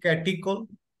থাকলে ক্যাটিকল,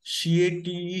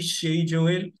 সিএটি সেই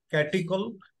জোয়েল ক্যাটিকল,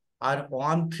 আর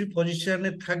 1 3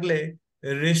 পজিশনে থাকলে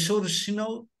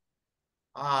রেসোর্সিনল,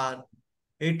 আর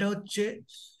এটা হচ্ছে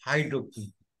হাইড্রোকিন।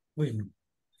 বুঝলি,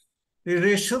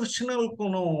 রেসোর্সিনল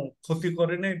কোনো ক্ষতি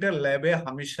করে না, এটা ল্যাবে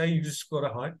হামেশা ইউজ করা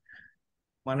হয়,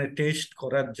 মানে টেস্ট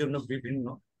করার জন্য বিভিন্ন,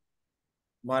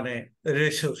 মানে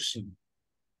রেসোর্সিন।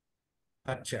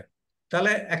 আচ্ছা,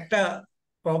 তাহলে একটা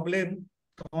প্রবলেম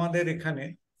তোমাদের এখানে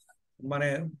মানে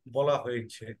বলা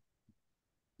হয়েছে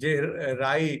যে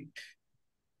রাইট,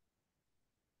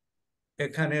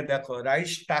 এখানে দেখো right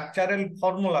structural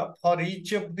formula for each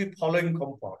of the following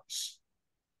compounds.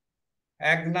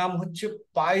 এক নাম হচ্ছে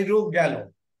পাইরো গেল,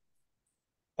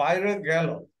 পাইরো গেল।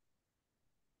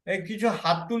 এই কিছু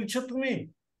হাত তুলছো তুমি,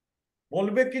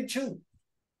 বলবে কিছু?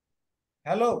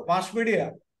 হ্যালো মাস মিডিয়া,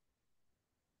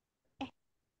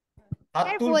 হাত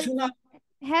স্যার বল, তুলছো না?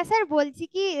 হ্যাঁ স্যার বলছি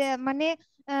কি মানে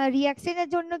রিয়াকশনের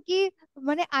জন্য কি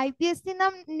মানে আইপিএসসি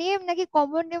নাম নেম নাকি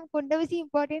কমন নেম কোনটা বেশি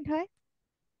ইম্পর্টেন্ট হয়?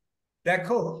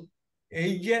 দেখো,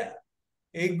 এই যে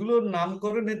এইগুলোর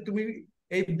নামকরণে তুমি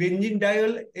এই বেনজিন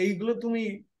ডায়ল এইগুলো তুমি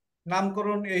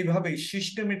নামকরণ এইভাবে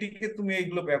সিস্টেমেটিকে তুমি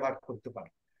এইগুলো ব্যবহার করতে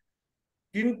পারো।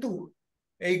 কিন্তু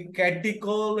এই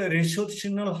ক্যাটিকল,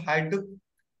 রেসোর্সিনল, হাইড্রো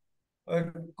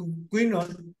কুইনল,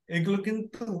 এগুলো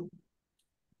কিন্তু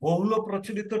বহুল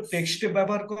প্রচলিত টেক্সটে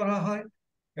ব্যবহার করা হয়,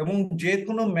 এবং যে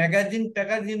কোনো ম্যাগাজিন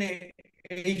ট্যাগাজিনে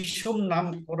এইসব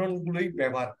নামকরণ গুলোই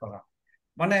ব্যবহার করা।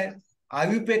 মানে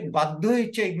আইইউপ্যাক বাধ্য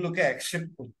হয়েছে এগুলোকে অ্যাকসেপ্ট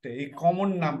করতে, এই কমন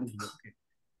নামগুলোকে।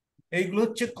 এইগুলো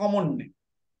হচ্ছে কমন নেম।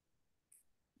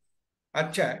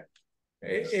 আচ্ছা,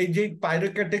 এই যে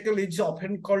পাইরোক্যাটিক্যাল ইজ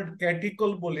অফেন কল্ড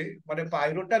ক্যাটিকল বলে, মানে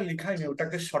পাইরোটা লিখাই নেই,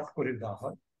 ওটাকে শর্ট করে দেওয়া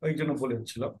হয়, ওই জন্য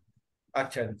বলেছিল।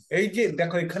 আচ্ছা, এই যে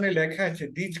দেখো এখানে লেখা আছে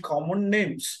these common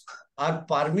names R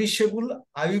permissible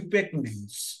আইইউপ্যাক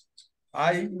names,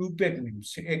 আইইউপ্যাক names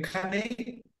এখানে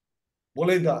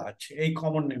বলে দেওয়া আছে এই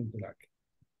কমন নেম গুলাকে।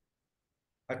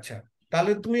 আচ্ছা,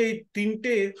 তাহলে তুমি এই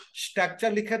তিনটে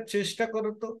স্ট্রাকচার লেখার চেষ্টা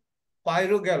করো তো।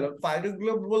 পাইরো গেল,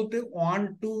 পাইরোগুলো বলতে 1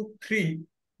 2 3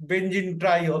 বেনজিন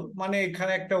ট্রাইল, মানে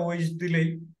এখানে একটা ওয়েজ দিলেই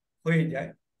হয়ে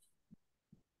যায়।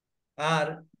 আর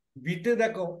বিতে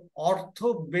দেখো অর্থ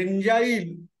বেনজাইল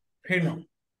ফেনল,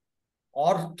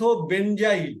 অর্থ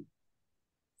বেনজাইল,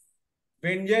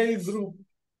 বেনজাইল গ্রুপ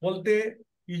বলতে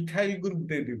ইথাইল গ্রুপ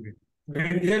দিয়ে দেবে।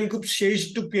 Benzyl group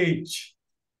CH2PH,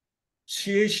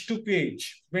 CH2PH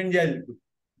benzyl group,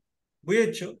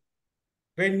 বুঝেছো?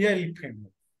 বেনজাইল ফেনল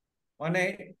মানে,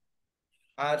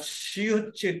 আর সি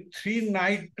হচ্ছে 3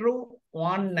 নাইট্রো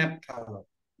 1 ন্যাপথালন।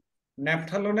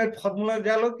 ন্যাপথালনের ফর্মুলা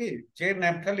জানো কি? যে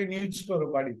ন্যাপথালিন ইউজ করো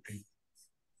বাড়িতে,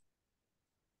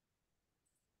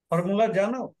 ফর্মুলা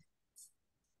জানো?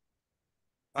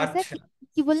 হ্যাঁ স্যার, আচ্ছা,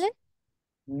 কি বললেন?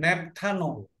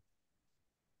 ন্যাপথানল,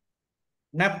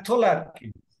 ন্যাপথল আর কি,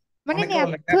 মানে অনেকে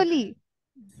বলে ন্যাপথলি?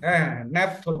 হ্যাঁ হ্যাঁ,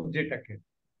 ন্যাপথল, যেটাকে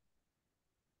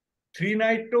 3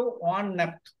 নাইট্রো 1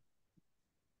 ন্যাপথল,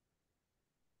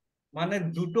 মানে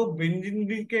দুটো বেঞ্জিন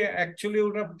রিংকে অ্যাকচুয়ালি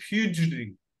ওটা ফিউজ রিং।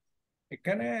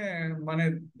 এখানে মানে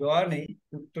দেওয়া নেই,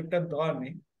 উত্তরটা দেওয়া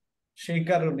নেই, সেই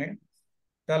কারণে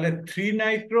তাহলে 3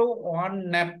 নাইট্রো 1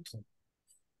 ন্যাপথল,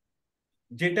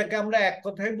 যেটাকে আমরা এক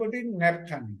কথায় বলি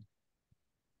ন্যাপথালিন,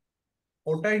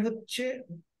 ওটাই হচ্ছে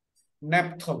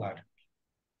ন্যাপথলার।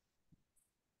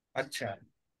 আচ্ছা,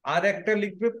 আর একটা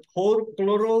লিখবে 4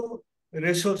 ক্লোরো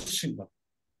রেসোর্সিনল।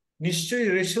 নিশ্চয়ই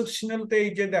রেসোর্সিনলতে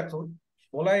এই যে দেখো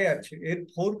বলাই আছে এর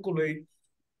 4 ক্লোরাইড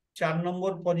 4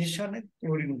 নম্বর পজিশনে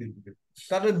ক্লোরিন লিখবে।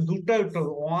 তাহলে দুটো উত্তর,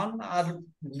 1 আর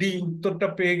ডি উত্তরটা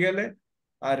পেয়ে গেলে,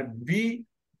 আর বি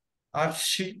আর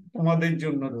সি তোমাদের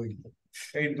জন্য রইল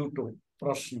এই দুটো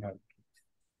প্রশ্ন।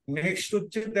 নেক্সট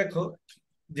হচ্ছে দেখো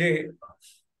যে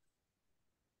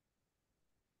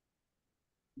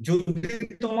যদি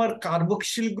তোমার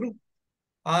কার্বক্সিল গ্রুপ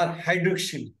আর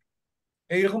হাইড্রোক্সিল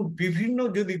এইরকম বিভিন্ন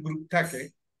যদি গ্রুপ থাকে,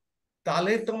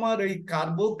 তাহলে তোমার এই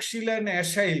carboxyl and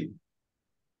acyl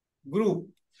group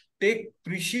take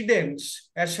precedence.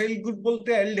 Acyl group বলতে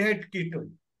অ্যালডিহাইড কিটোন,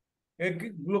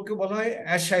 এগুলোকে বলা হয়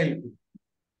অ্যাসাইল গ্রুপ।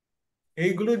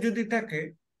 এইগুলো যদি থাকে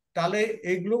তাহলে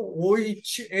এইগুলো ওইচ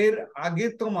এর আগে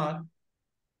তোমার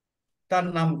তার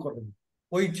নামকরণ,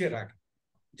 ওইচ এর আগে।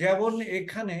 যেমন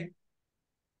এখানে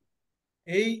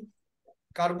এই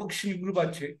কার্বক্সিল গ্রুপ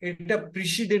আছে, এটা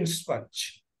প্রিসিডেন্স পাচ্ছে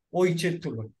ওইচ এর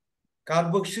তুলনায়।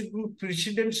 Carboxyl group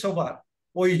precedence over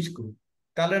OH group,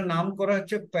 তাহলে নাম করা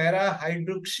হচ্ছে প্যারা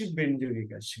হাইড্রোক্সি বেঞ্জোইক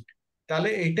অ্যাসিড। তাহলে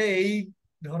এটা এই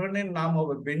ধরনের নাম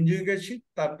হবে বেঞ্জোইক অ্যাসিড,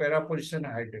 তার প্যারা পজিশনে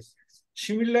হাইড্রোক্সি।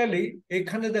 সিমিলারলি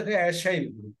এখানে দেখো অ্যাসাইল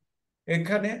গ্রুপ,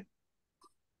 এখানে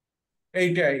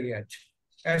এইটাই আছে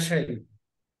অ্যাসাইল।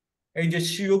 এই যে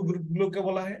সিও গ্রুপ গুলোকে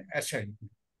বলা হয় অ্যাসাইল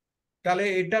গ্রুপ। তাহলে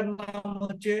এটার নাম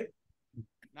হচ্ছে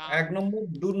 1 নম্বর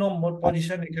 2 নম্বর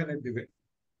পজিশন এখানে দিবে,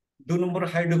 2 নম্বর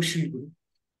হাইড্রোক্সিল গ্রুপ।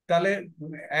 তাহলে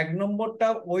 1 নম্বরটা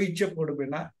ওইচে পড়বে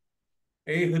না,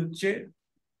 এই হচ্ছে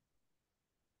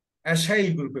অ্যাসাইল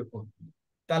গ্রুপে পড়বে।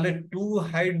 তাহলে 2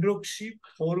 হাইড্রোক্সি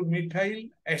 4 মিথাইল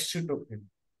অ্যাসিটোফেন,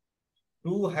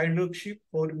 2 হাইড্রোক্সি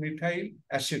 4 মিথাইল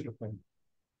অ্যাসিটোফেন।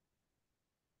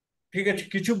 ঠিক আছে,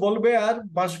 কিছু বলবে আর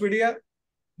বাঁশবেড়িয়া?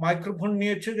 মাইক্রোফোন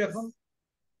নিয়েছে যখন।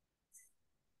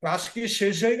 ক্লাস কি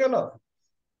শেষ হয়ে গেল?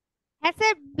 হ্যাঁ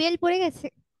স্যার, বেল পড়ে গেছে।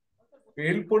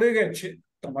 বেল পড়ে গেছে?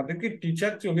 তোমাদের কি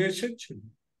টিচার চলে এসেছে?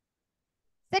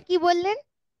 স্যার কি বললেন?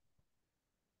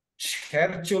 স্যার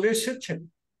চলে এসেছেন?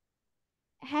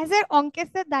 হ্যাঁ স্যার, অঙ্কের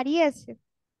স্যার দাঁড়িয়ে আছে।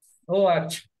 ও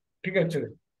আচ্ছা, ঠিক আছে,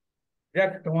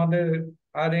 যাক তোমাদের।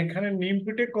 আর এখানে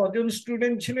নিমপিটে কজন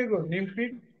স্টুডেন্ট ছিল গো,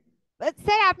 নিমপিট?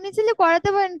 স্যার আপনি চাইলে করাতে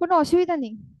পারেন, কোনো অসুবিধা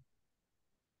নেই।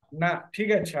 না ঠিক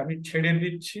আছে, আমি ছেড়ে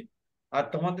দিচ্ছি। আর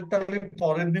তোমাদের তাহলে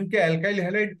পরের দিনকে অ্যালকাইল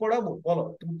হ্যালাইড পড়াবো, বলো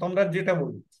তোমরা যেটা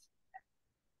বলো।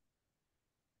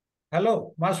 হ্যালো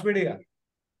মাসবেড়িয়া,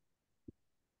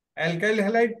 অ্যালকাইল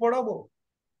হ্যালাইড পড়াবো?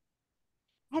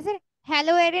 হ্যাঁ স্যার,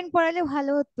 হ্যালো এরেন পড়ালে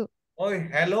ভালো হতো। ওই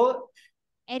হ্যালো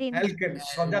এরেন। অ্যালকেন,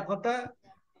 সোজা কথা,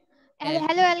 হ্যালো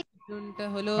হ্যালো অ্যালকিনটা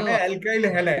হলো। মানে অ্যালকাইল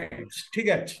হ্যালাইড। ঠিক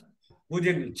আছে,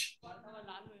 বুঝে নিচ্ছি।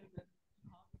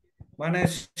 মানে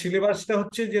সিলেবাসটা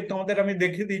হচ্ছে যে তোমাদের আমি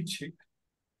দেখে দিচ্ছি।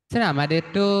 স্যার আমাদের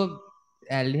তো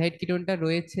অ্যালডিহাইড কিটোনটা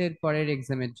রয়েছে এর পরের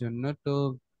এক্সামের জন্য, তো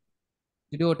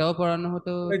যদি ওটাও পড়ানো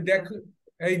হতো। ওই দেখো,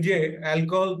 এই যে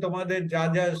অ্যালকোহল তোমাদের যা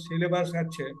যা সিলেবাস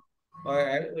আছে,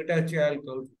 এটা হচ্ছে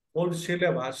অ্যালকোহল হোল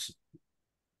সিলেবাস।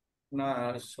 না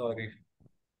সরি,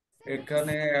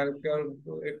 এখানে অ্যালকোহল,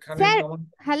 এখানে স্যার। তোমার,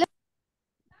 হ্যালো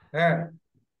হ্যাঁ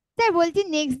স্যার, বলছি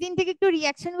নেক্সট দিন থেকে একটু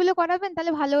রিয়াকশন গুলো করাবেন,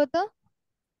 তাহলে ভালো হতো।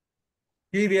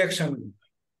 কি রিয়াকশন?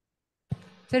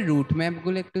 স্যার রুট ম্যাপ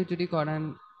গুলো একটু যদি করান।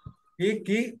 কি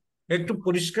কি একটু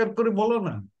পরিষ্কার করে বলো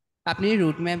না। আপনি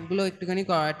রুট ম্যাপ গুলো একটুখানি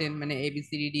করাতেন, মানে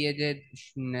এবিসিডি এ যে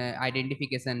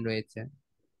আইডেন্টিফিকেশন রয়েছে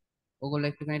ওগুলো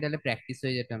একটুখানি, তাহলে প্র্যাকটিস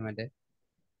হয়ে যেত আমাদের।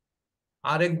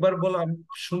 আরেকবার বলো, আমি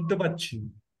শুনতে পাচ্ছি না।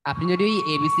 আপনি যদি ওই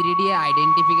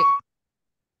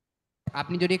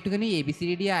আপনি যদি একটুখানি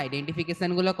এবিসিডি আইডেন্টিফিকেশন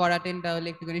গুলো করাতেন তাহলে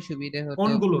একটুখানি সুবিধে হতো।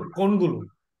 কোনগুলো কোনগুলো?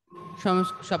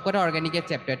 সবকটা অর্গানিকের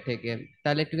চ্যাপ্টার থেকে,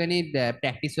 তাহলে একটুখানি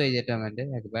প্র্যাকটিস হয়ে যেত আমাদের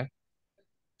একবার।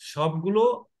 সবগুলো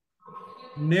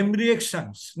নেম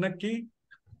রিয়েকশনস নাকি?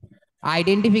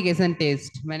 আইডেন্টিফিকেশন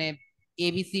টেস্ট, মানে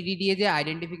ABCD দিয়ে যে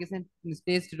আইডেন্টিফিকেশন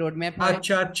টেস্ট রোড ম্যাপ হয়।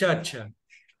 আচ্ছা আচ্ছা আচ্ছা,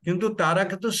 কিন্তু তার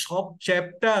আগে তো সব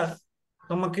চ্যাপ্টার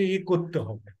তোমাকে করতে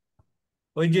হবে।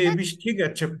 ওই যে না এবিসি, ঠিক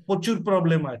আছে, প্রচুর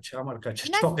প্রবলেম আছে আমার কাছে,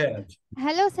 না স্টকে আছে।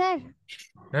 হ্যালো স্যার,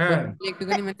 হ্যাঁ।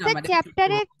 একটুখানি মানে স্যার আমাদের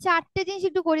চ্যাপ্টারে 4টে জিনিস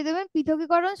একটু করে দেবেন: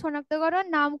 পৃথকীকরণ, শনাক্তকরণ,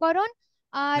 নামকরণ,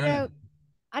 আর হ্যাঁ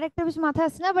আরেকটা বেশ মাথায়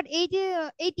আসছে না, বাট এই যে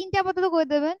এই 3টে আপাতত করে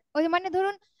দেবেন। ওই মানে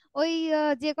ধরুন ওই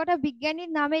যে কটা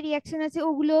বিজ্ঞানীর নামে রিয়াকশন আছে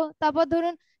ওগুলো, তারপর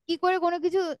ধরুন কি করে কোনো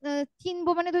কিছু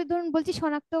চিনবো, মানে ধরুন বলছি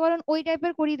শনাক্তকরণ, ওই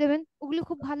টাইপের করিয়ে দেবেন, ওগুলো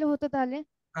খুব ভালো হতো তাহলে।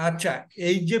 আচ্ছা,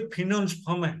 এই যে ফিনলস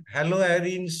ফর্ম,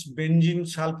 হ্যালোঅ্যারিনস, বেনজিন,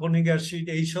 সালফোনিক অ্যাসিড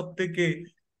এইসব থেকে,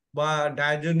 বা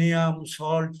ডাইজোনিয়াম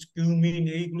সল্ট, কিউমিন,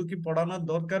 এইগুলো কি পড়ানোর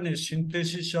দরকার নেই?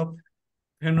 সিনথেসিস অফ না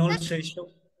ফেনলস এইসব।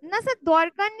 না স্যার,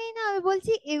 দরকার নেই না, আমি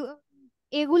বলছি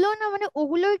এগুলো না, মানে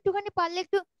ওগুলো একটুখানি পারলে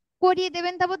একটু করিয়ে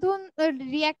দেবেন। তারপর ধরুন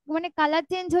রিয়াক্ট মানে কালার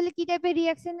চেঞ্জ হলে কি টাইপের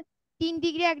রিয়াকশন, 3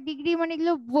 ডিগ্রি 1 ডিগ্রি, মানে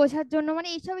এগুলো বোঝার জন্য, মানে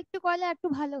এইসব একটু করলে একটু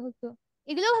ভালো হতো।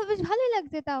 এগুলো বেশ ভালোই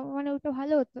লাগছে, তাও মানে ওটা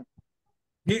ভালো হতো।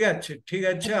 ঠিক আছে ঠিক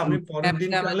আছে, আমি রুট পরের দিন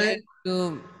ম্যাপটা তাহলে। আমাদের একটু,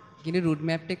 কিন্তু রুট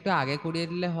ম্যাপটা একটু আগে করিয়ে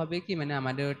দিলে হবে কি, মানে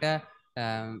আমাদের ওটা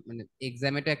মানে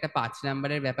এক্সামে তো একটা 5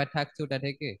 নাম্বারের ব্যাপার থাকছে ওটা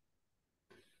থেকে।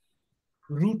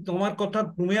 রুট, তোমার কথা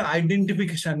তুমি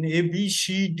আইডেন্টিফিকেশন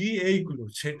ABCD এইগুলো,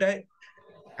 সেটা হ্যাঁ,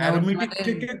 ওটা অ্যারোমেটিক আমাদের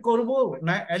থেকে করব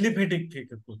না অ্যালিফেটিক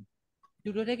থেকে করব?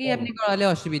 দুটো থেকেই বলো। আপনি করালে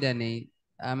অসুবিধা নেই।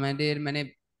 আমাদের মানে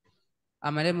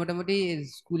আমাদের মোটামুটি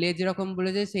স্কুলে যেরকম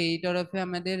বলেছে সেই তরফে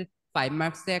আমাদের 5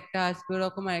 মার্কসে একটা আসবে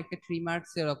ওরকম, আর একটা 3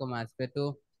 মার্কস এরকম আসবে। তো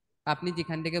আপনি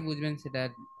যেখান থেকে বুঝবেন সেটা।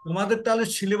 তোমাদের তাহলে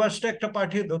সিলেবাসটা একটা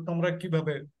পাঠিয়ে দাও, তোমরা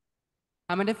কিভাবে।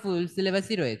 আমাদের ফুল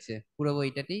সিলেবাসই রয়েছে, পুরো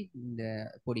বইটাতেই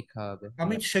পরীক্ষা হবে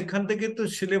আমি এবার। সেখান থেকে তো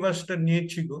সিলেবাসটা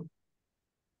নিয়েছি গো।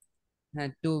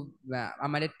 হ্যাঁ, তো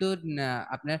আমাদের তো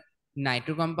আপনার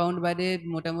নাইট্রো কম্পাউন্ড বাদে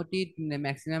মোটামুটি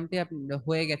ম্যাক্সিমামটি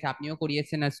হয়ে গেছে, আপনিও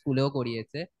করিয়েছেন আর স্কুলেও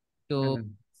করিয়েছে। তো হ্যাঁ।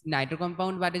 নাইট্রো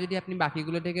কম্পাউন্ড বাদে যদি আপনি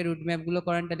বাকিগুলো থেকে রুট ম্যাপ গুলো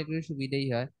করেন তাহলে একটু সুবিধেই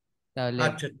হয়, তাহলে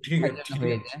আচ্ছা ঠিক তার আছে জন্য ঠিক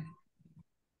হয়ে আছে যায়।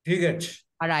 ঠিক আছে।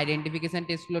 আর আইডেন্টিফিকেশন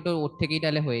টেস্ট গুলো তো ওর থেকেই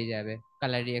তাহলে হয়ে যাবে,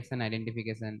 কালার রিয়াকশন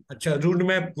আইডেন্টিফিকেশন। আচ্ছা, রুট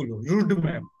ম্যাপ,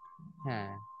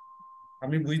 হ্যাঁ,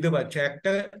 আমি বুঝতে পারছি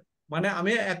একটা, মানে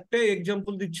আমি একটা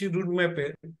এক্সাম্পল দিচ্ছি রুট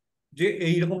ম্যাপের, যে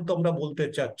এইরকম তোমরা বলতে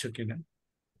চাচ্ছ কিনা।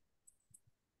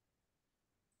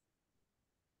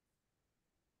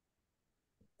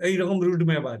 এইরকম রুট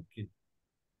ম্যাপ আর কি।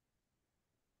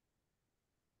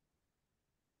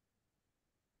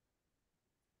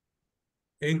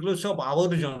 এইগুলো সব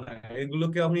আবর্জনা,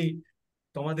 এগুলোকে আমি,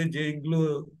 তোমাদের যেগুলো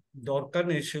দরকার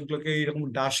নেই সেগুলোকে এইরকম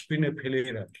ডাস্টবিনে ফেলে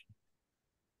রাখি।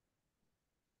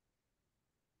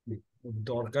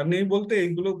 দরকার নেই বলতে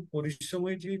এইগুলো পরিশ্রম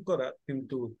হয়েছে করা,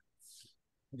 কিন্তু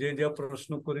যে যা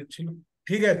প্রশ্ন করেছিল।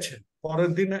 ঠিক আছে,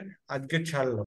 পরের দিন আজকে ছাড়লাম।